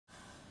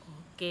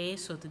Okay,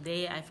 so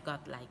today I've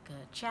got like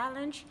a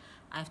challenge.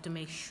 I have to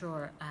make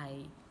sure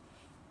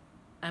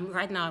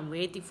I'm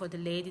waiting for the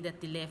lady that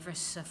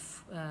delivers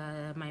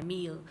my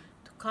meal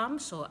to come.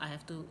 So I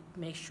have to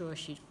make sure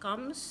she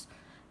comes,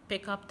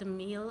 pick up the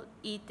meal,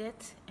 eat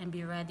it, and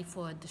be ready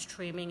for the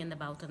streaming in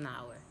about an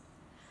hour.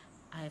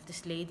 I have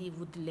this lady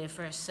who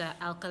delivers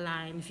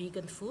alkaline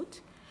vegan food,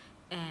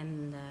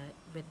 and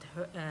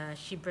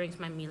she brings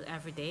my meal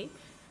every day,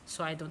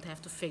 so I don't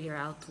have to figure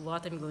out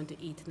what I'm going to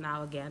eat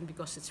now again,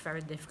 because it's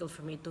very difficult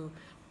for me to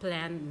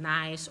plan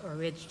nice,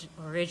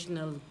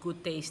 original,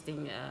 good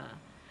tasting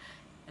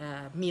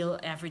meal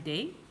every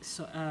day.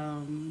 So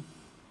I'm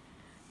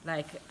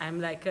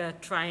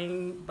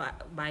trying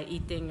by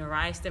eating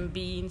rice and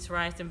beans,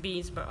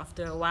 but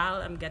after a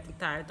while I'm getting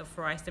tired of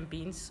rice and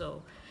beans.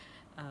 So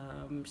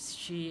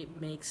she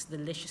makes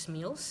delicious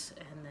meals,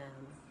 and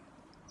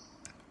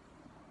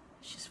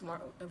she's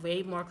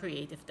way more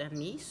creative than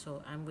me.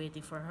 So I'm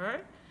waiting for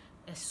her.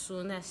 As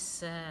soon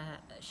as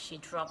she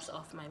drops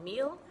off my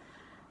meal,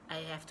 I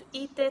have to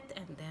eat it,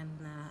 and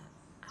then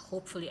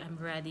hopefully I'm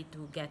ready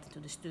to get into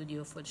the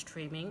studio for the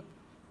streaming.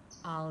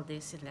 All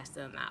this in less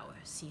than an hour.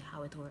 See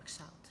how it works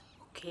out.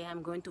 Okay,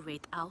 I'm going to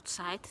wait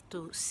outside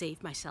to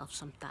save myself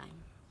some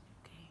time.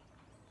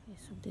 Okay,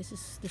 so this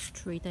is the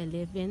street I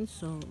live in.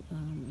 So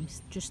I'm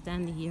just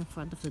standing here in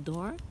front of the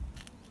door.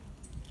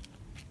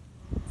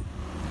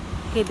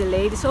 Okay, the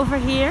lady's over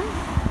here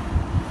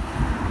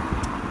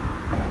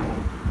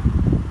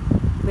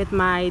with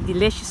my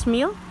delicious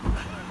meal.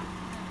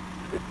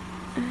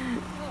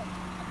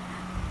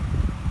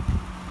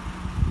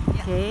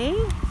 Okay.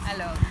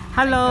 Hello.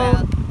 Hello.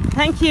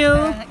 Thank you.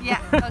 Yeah,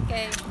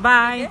 okay.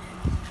 Bye.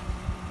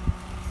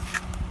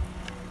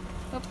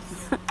 Okay.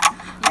 Oops.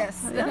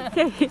 Yes.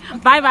 Okay.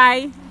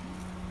 Bye-bye.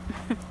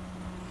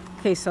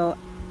 Okay, so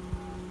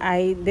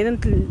I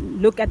didn't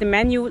look at the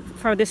menu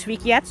for this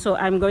week yet, so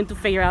I'm going to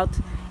figure out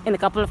in a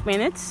couple of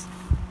minutes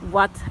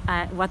what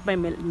my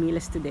meal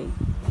is today.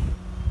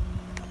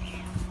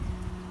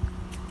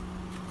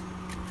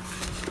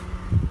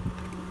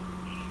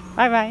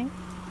 Bye-bye.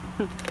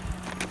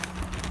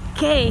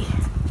 Okay.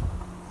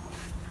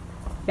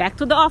 Back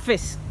to the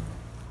office.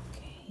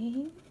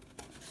 Okay,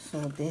 so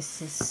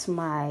this is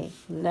my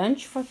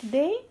lunch for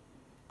today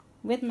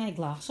with my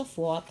glass of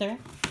water.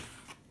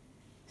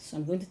 So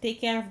I'm going to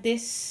take care of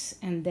this,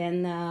 and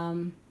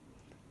then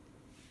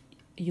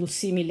you'll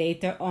see me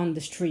later on the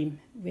stream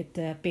with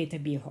Peter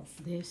Bierhof.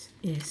 This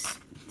is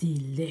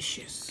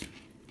delicious.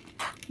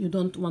 You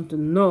don't want to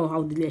know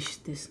how delicious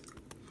it is.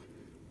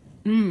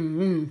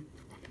 Don't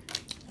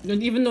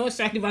even know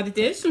exactly what it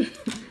is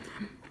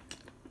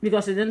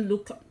because I didn't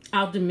look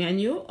out the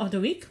menu of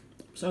the week,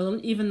 so I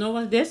don't even know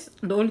what it is.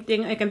 The only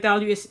thing I can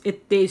tell you is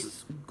it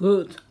tastes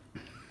good.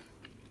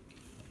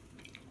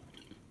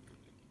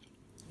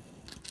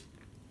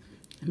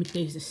 Let me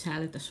taste the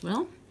salad as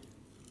well.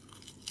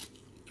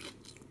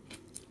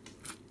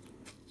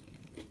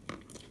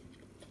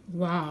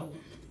 Wow.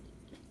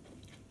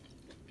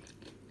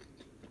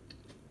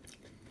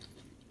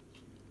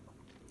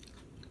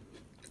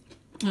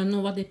 I don't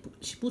know what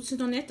she puts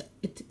it on it.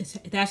 It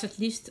has at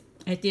least,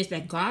 it tastes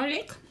like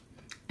garlic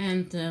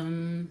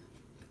and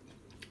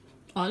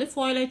olive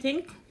oil, I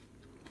think.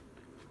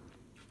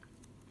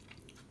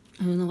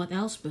 I don't know what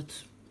else,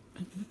 but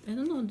I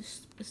don't know.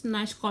 This is a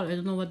nice color. I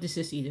don't know what this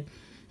is either.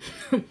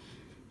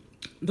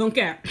 Don't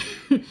care.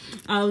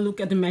 I'll look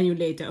at the menu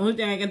later. Only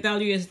thing I can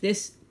tell you is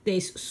this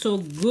tastes so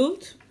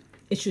good.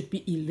 It should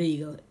be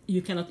illegal.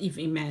 You cannot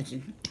even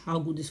imagine how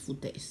good this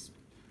food tastes.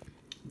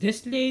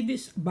 This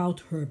lady's about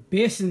her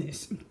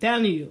business. I'm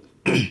telling you.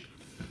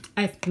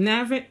 I've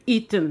never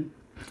eaten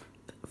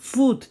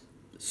food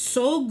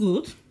so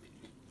good.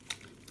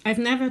 I've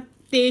never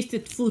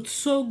tasted food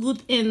so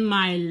good in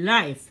my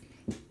life.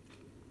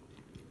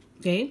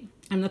 Okay?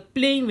 I'm not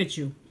playing with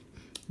you.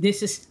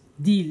 This is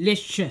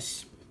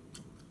delicious.